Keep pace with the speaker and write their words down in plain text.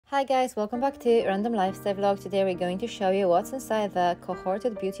Hi guys, welcome back to Random Lifestyle Vlog. Today we're going to show you what's inside the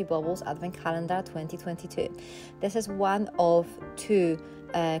Cohorted Beauty Baubles Advent Calendar 2022. This is one of two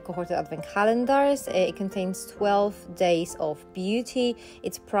Cohorted Advent Calendars. It contains 12 days of beauty.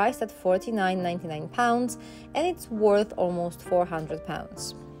 It's priced at £49.99 and it's worth almost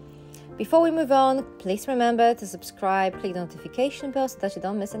 £400. Before we move on, please remember to subscribe, click the notification bell so that you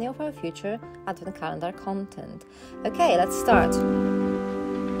don't miss any of our future Advent Calendar content. Okay, let's start.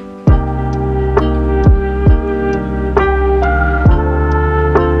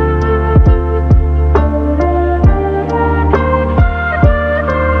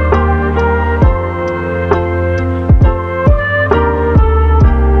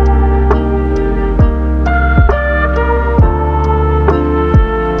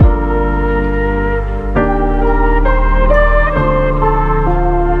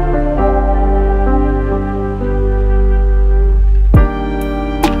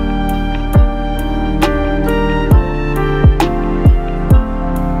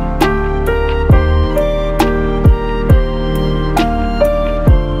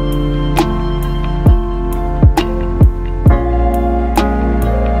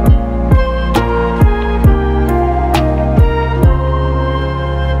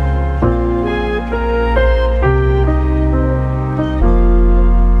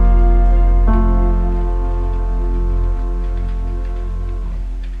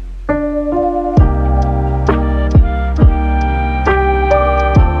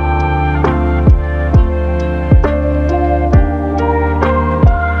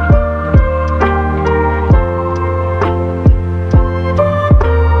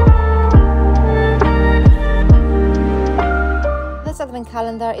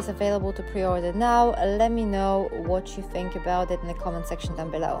 Calendar is available to pre-order now. Let me know what you think about it in the comment section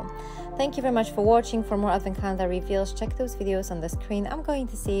down below. Thank you very much for watching. For more Advent Calendar reveals, check those videos on the screen. I'm going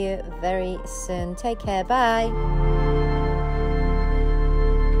to see you very soon. Take care. Bye.